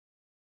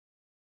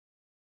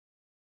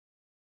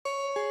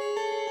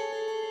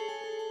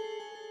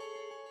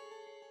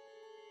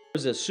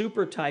There's a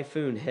super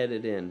typhoon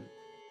headed in,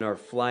 and our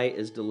flight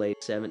is delayed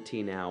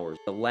 17 hours.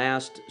 The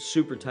last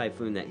super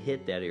typhoon that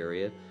hit that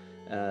area,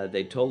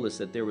 they told us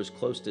that there was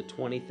close to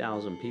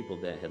 20,000 people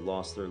that had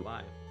lost their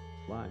life.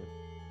 Life.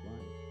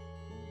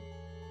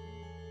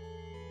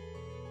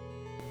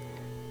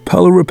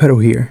 Paulo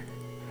Repetto here.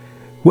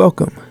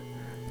 Welcome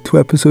to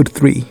episode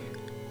 3,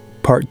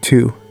 part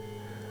 2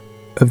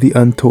 of the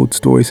Untold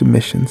Stories of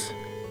Missions.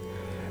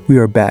 We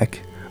are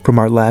back from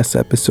our last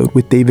episode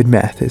with David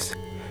Mathis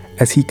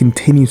as he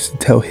continues to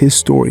tell his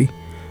story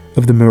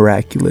of the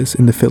miraculous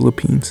in the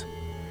Philippines.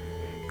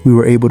 We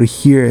were able to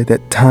hear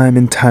that time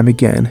and time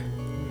again,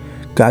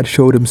 God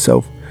showed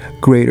himself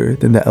greater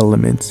than the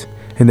elements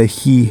and that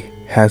he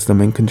has them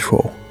in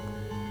control.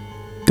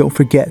 Don't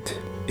forget,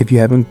 if you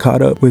haven't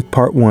caught up with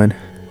part 1,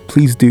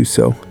 please do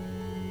so.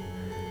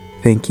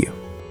 Thank you.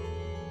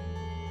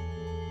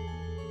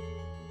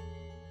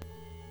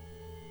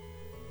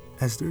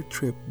 As their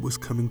trip was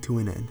coming to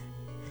an end,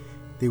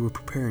 they were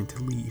preparing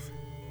to leave.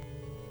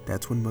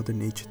 That's when Mother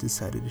Nature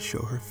decided to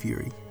show her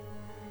fury,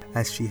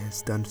 as she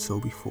has done so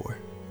before.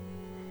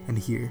 And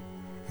here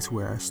is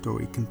where our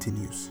story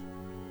continues.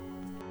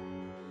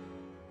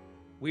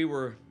 We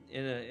were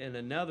in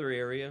another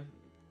area.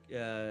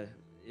 It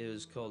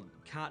was called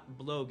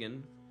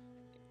Katblogan.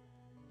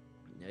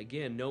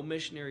 Again, no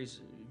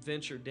missionaries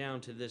ventured down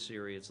to this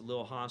area. It's a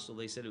little hostile.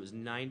 They said it was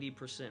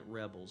 90%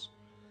 rebels.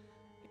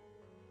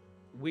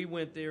 We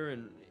went there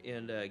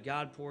and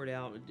God poured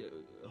out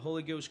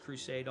Holy Ghost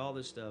crusade, all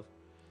this stuff.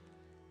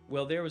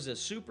 Well, there was a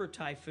super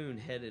typhoon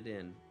headed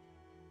in,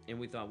 and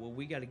we thought, well,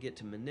 we got to get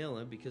to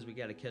Manila because we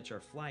got to catch our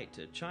flight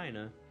to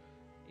China,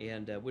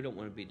 and we don't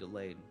want to be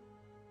delayed.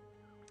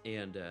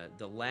 And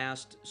the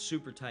last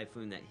super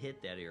typhoon that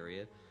hit that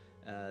area,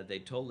 they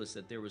told us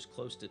that there was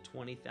close to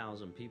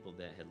 20,000 people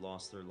that had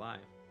lost their life.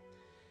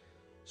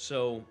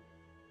 So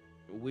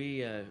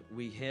we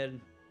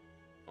head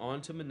on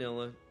to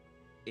Manila,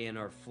 and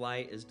our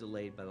flight is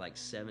delayed by like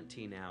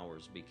 17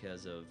 hours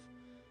because of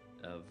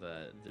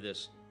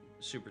this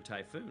super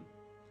typhoon.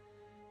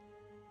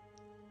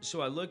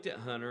 So I looked at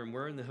Hunter, and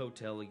we're in the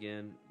hotel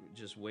again,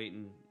 just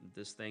waiting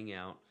this thing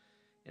out.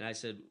 And I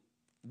said,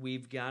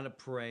 we've got to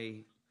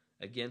pray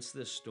against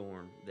this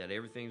storm, that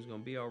everything's going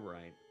to be all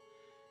right.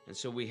 And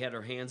so we had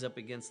our hands up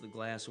against the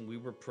glass, and we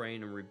were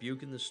praying and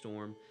rebuking the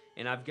storm.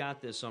 And I've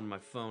got this on my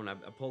phone. I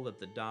pulled up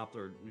the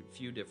Doppler a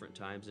few different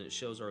times, and it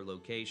shows our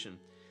location.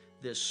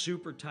 This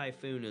super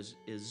typhoon is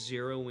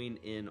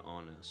zeroing in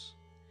on us.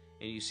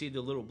 And you see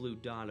the little blue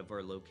dot of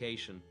our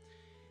location.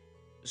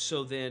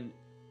 So then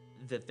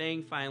the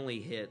thing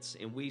finally hits,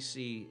 and we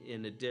see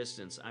in the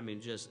distance, I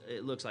mean, just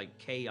it looks like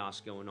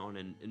chaos going on.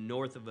 And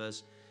north of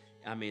us,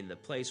 I mean, the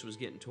place was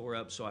getting tore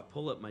up. So I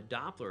pull up my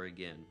Doppler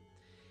again,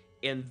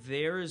 and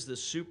there is the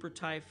super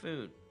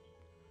typhoon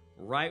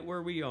right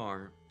where we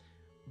are.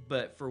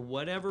 But for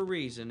whatever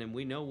reason, and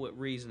we know what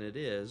reason it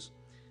is,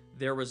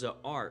 there was an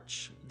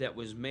arch that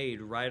was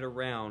made right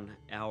around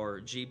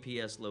our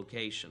GPS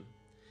location.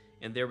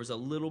 And there was a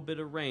little bit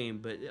of rain,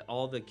 but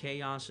all the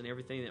chaos and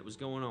everything that was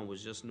going on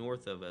was just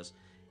north of us.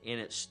 And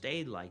it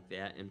stayed like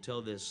that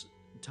until this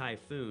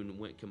typhoon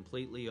went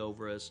completely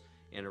over us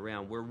and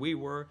around where we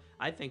were.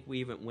 I think we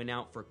even went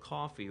out for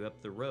coffee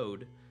up the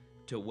road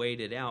to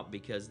wait it out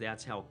because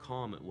that's how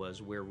calm it was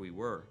where we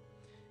were.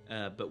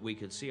 But we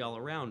could see all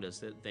around us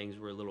that things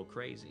were a little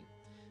crazy.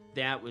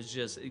 That was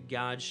just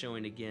God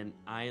showing again,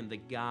 I am the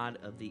God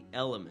of the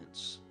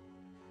elements.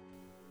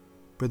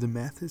 Brother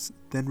Mathis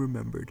then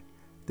remembered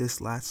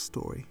this last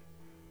story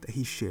that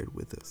he shared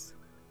with us.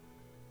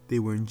 They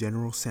were in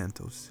General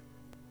Santos.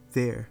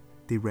 There,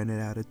 they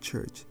rented out a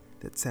church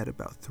that sat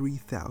about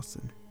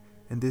 3,000,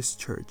 and this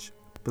church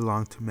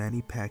belonged to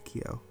Manny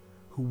Pacquiao,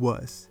 who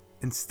was,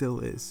 and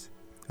still is,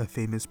 a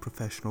famous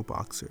professional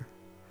boxer.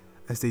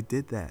 As they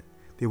did that,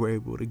 they were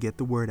able to get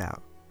the word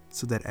out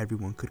so that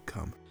everyone could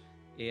come.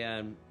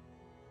 And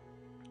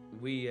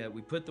we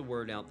put the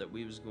word out that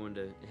we was going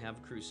to have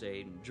a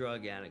crusade, and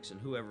drug addicts and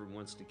whoever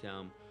wants to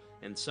come,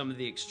 and some of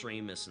the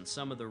extremists and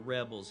some of the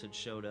rebels had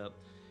showed up.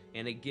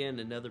 And again,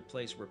 another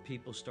place where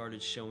people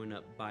started showing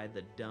up by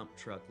the dump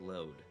truck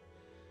load.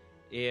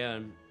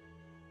 And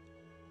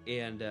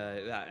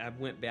I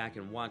went back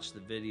and watched the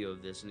video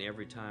of this, and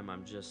every time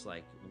I'm just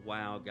like,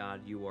 wow,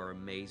 God, you are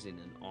amazing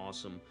and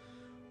awesome.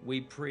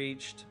 We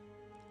preached,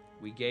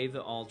 we gave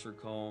the altar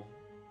call,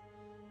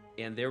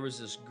 and there was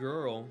this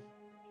girl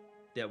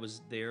that was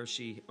there.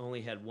 She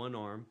only had one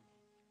arm,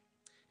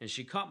 and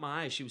she caught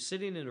my eye. She was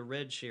sitting in a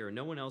red chair.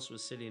 No one else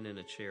was sitting in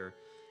a chair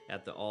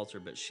at the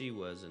altar, but she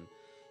was. And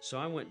so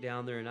I went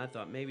down there, and I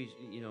thought maybe,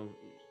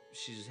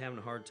 she's just having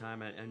a hard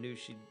time. I knew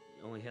she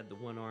only had the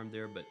one arm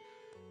there, but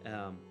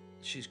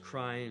she's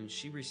crying.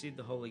 She received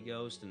the Holy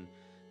Ghost, and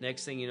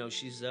next thing you know,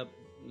 she's up,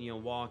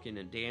 walking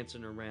and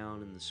dancing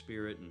around in the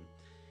Spirit. And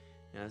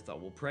I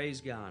thought, well, praise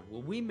God.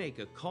 Well, we make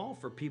a call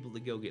for people to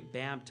go get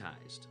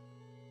baptized.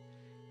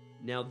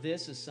 Now,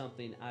 this is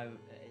something I've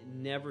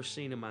never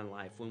seen in my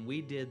life. When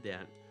we did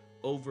that,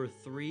 over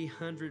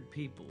 300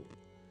 people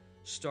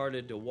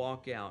started to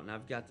walk out, and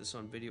I've got this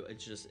on video.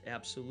 It's just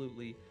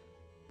absolutely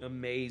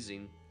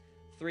amazing.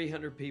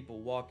 300 people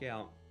walk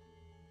out,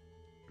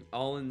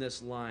 all in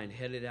this line,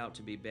 headed out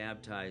to be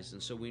baptized.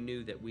 And so we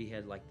knew that we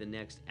had like the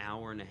next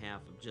hour and a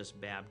half of just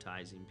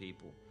baptizing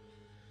people.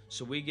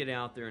 So we get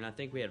out there, and I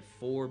think we had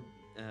 4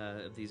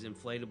 of these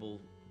inflatable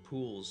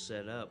pools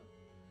set up.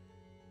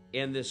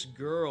 And this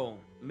girl,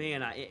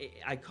 man,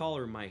 I call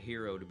her my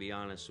hero, to be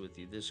honest with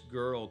you. This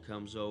girl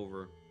comes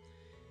over,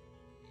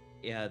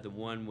 the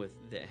one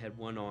that had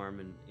one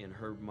arm, and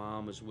her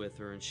mom was with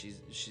her, and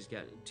she's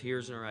got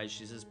tears in her eyes.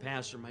 She says,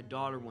 "Pastor, my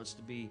daughter wants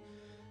to be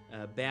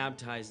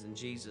baptized in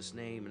Jesus'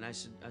 name." And I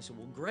said,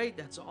 "Well, great,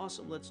 that's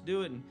awesome. Let's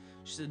do it." And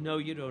she said, "No,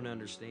 you don't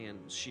understand."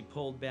 She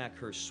pulled back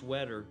her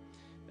sweater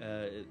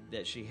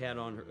that she had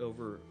on her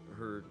over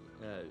her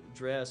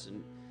dress,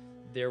 and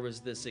there was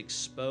this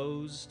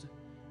exposed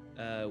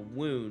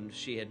wound.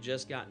 She had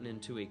just gotten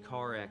into a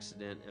car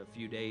accident a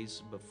few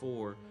days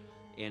before,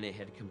 and it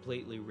had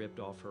completely ripped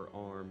off her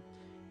arm.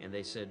 And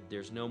they said,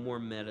 "There's no more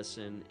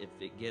medicine. If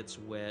it gets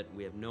wet,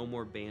 we have no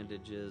more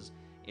bandages."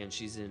 And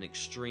she's in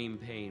extreme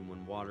pain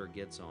when water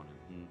gets on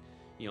it.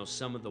 And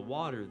some of the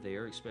water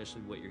there,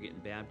 especially what you're getting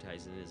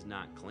baptized in, is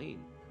not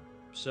clean.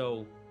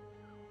 So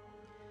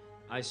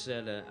I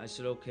said,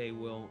 "Okay,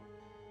 well,"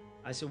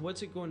 I said,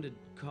 "what's it going to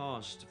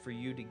cost for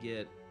you to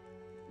get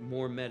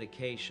more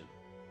medication?"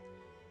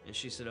 And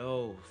she said,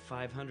 "Oh,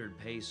 500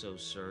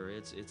 pesos, sir.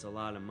 It's a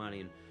lot of money."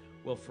 And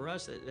well, for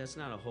us, that's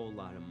not a whole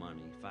lot of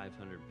money,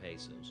 500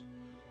 pesos.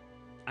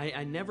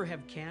 I never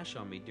have cash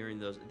on me during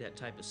that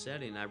type of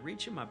setting. I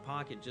reach in my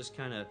pocket just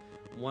kind of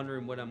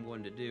wondering what I'm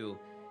going to do,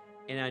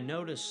 and I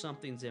notice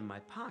something's in my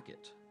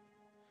pocket.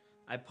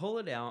 I pull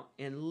it out,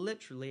 and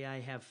literally I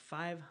have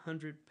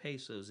 500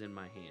 pesos in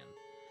my hand.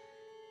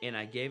 And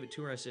I gave it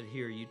to her. I said,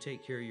 "Here, you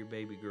take care of your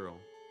baby girl."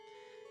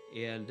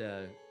 And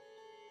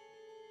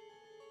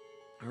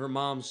her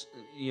mom's,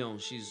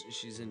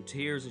 she's in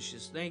tears, and she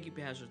says, "Thank you,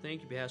 Pastor.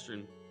 Thank you, Pastor."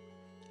 And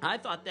I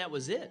thought that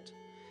was it.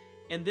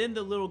 And then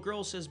the little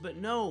girl says, "But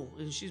no,"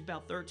 and she's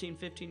about 13,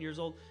 15 years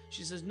old.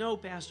 She says, "No,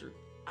 Pastor,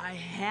 I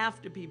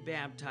have to be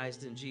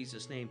baptized in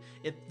Jesus' name.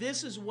 If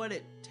this is what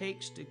it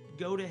takes to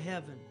go to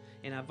heaven,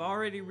 and I've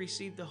already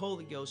received the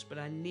Holy Ghost, but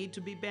I need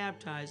to be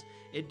baptized,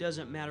 it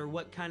doesn't matter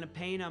what kind of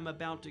pain I'm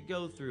about to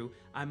go through,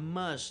 I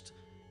must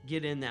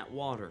get in that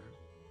water."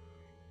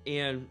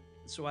 And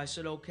so I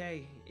said,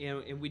 "Okay."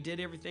 And we did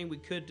everything we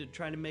could to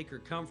try to make her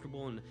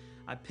comfortable. And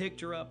I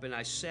picked her up, and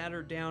I sat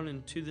her down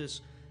into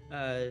this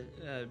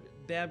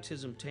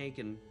baptism tank,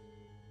 and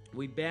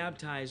we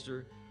baptized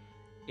her.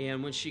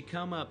 And when she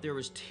come up, there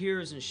was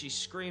tears, and she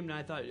screamed. And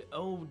I thought,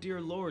 "Oh, dear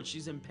Lord,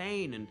 she's in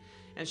pain."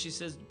 And she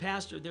says,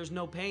 "Pastor, there's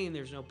no pain,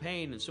 there's no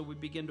pain." And so we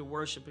begin to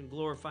worship and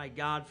glorify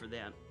God for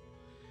that.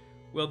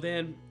 Well,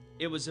 then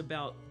it was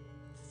about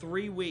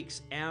 3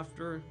 weeks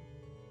after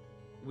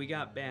we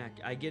got back,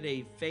 I get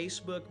a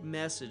Facebook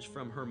message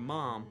from her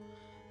mom,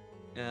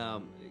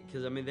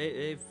 because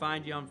they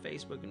find you on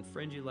Facebook and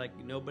friend you like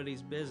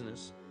nobody's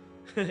business.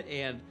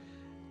 And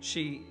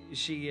she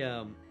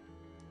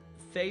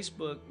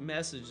Facebook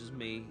messages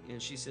me,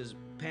 and she says,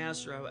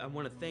 "Pastor, I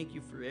want to thank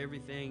you for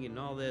everything and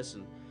all this."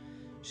 And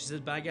she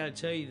says, "But I got to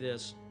tell you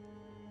this.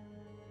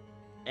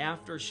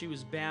 After she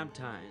was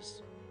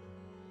baptized,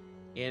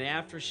 and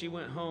after she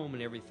went home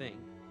and everything,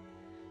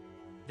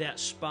 that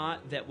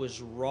spot that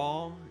was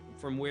raw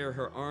from where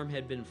her arm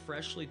had been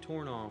freshly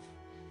torn off,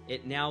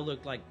 it now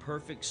looked like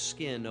perfect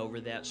skin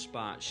over that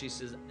spot." She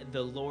says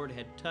the Lord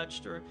had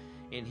touched her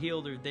and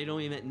healed her. They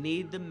don't even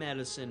need the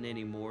medicine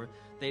anymore.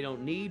 They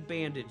don't need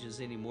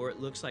bandages anymore. It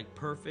looks like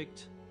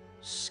perfect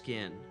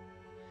skin.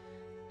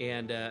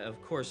 And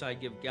of course, I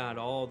give God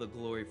all the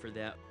glory for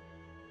that.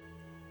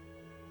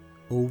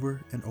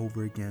 Over and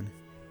over again,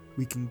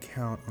 we can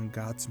count on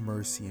God's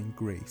mercy and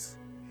grace.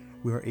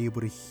 We are able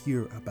to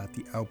hear about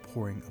the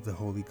outpouring of the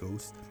Holy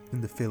Ghost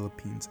in the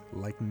Philippines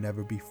like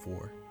never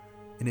before.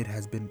 And it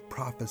has been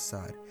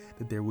prophesied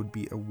that there would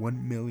be a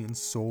 1 million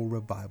soul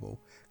revival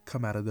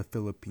come out of the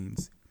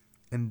Philippines.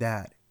 And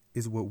that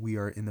is what we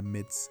are in the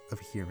midst of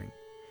hearing.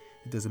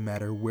 It doesn't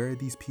matter where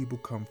these people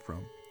come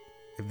from,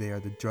 if they are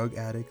the drug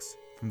addicts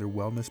from their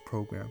wellness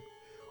program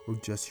or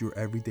just your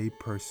everyday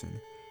person.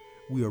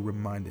 We are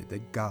reminded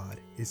that God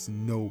is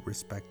no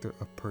respecter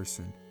of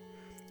person,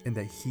 and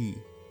that He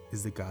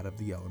is the God of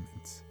the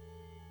elements.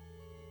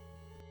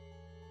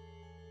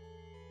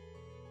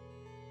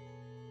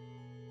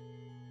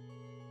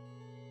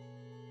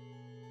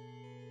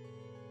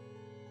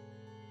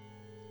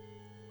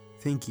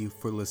 Thank you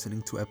for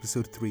listening to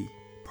episode 3,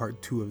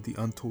 part 2 of the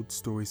Untold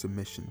Stories of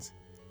Missions.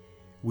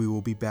 We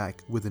will be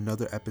back with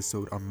another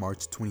episode on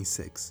March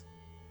 26.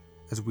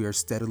 As we are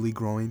steadily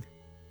growing,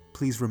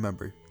 please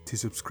remember to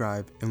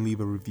subscribe and leave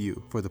a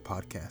review for the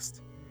podcast.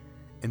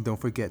 And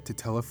don't forget to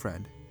tell a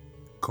friend,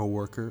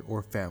 coworker,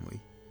 or family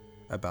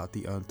about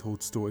the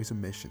Untold Stories of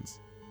Missions.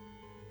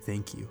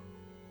 Thank you,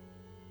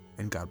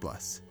 and God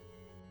bless.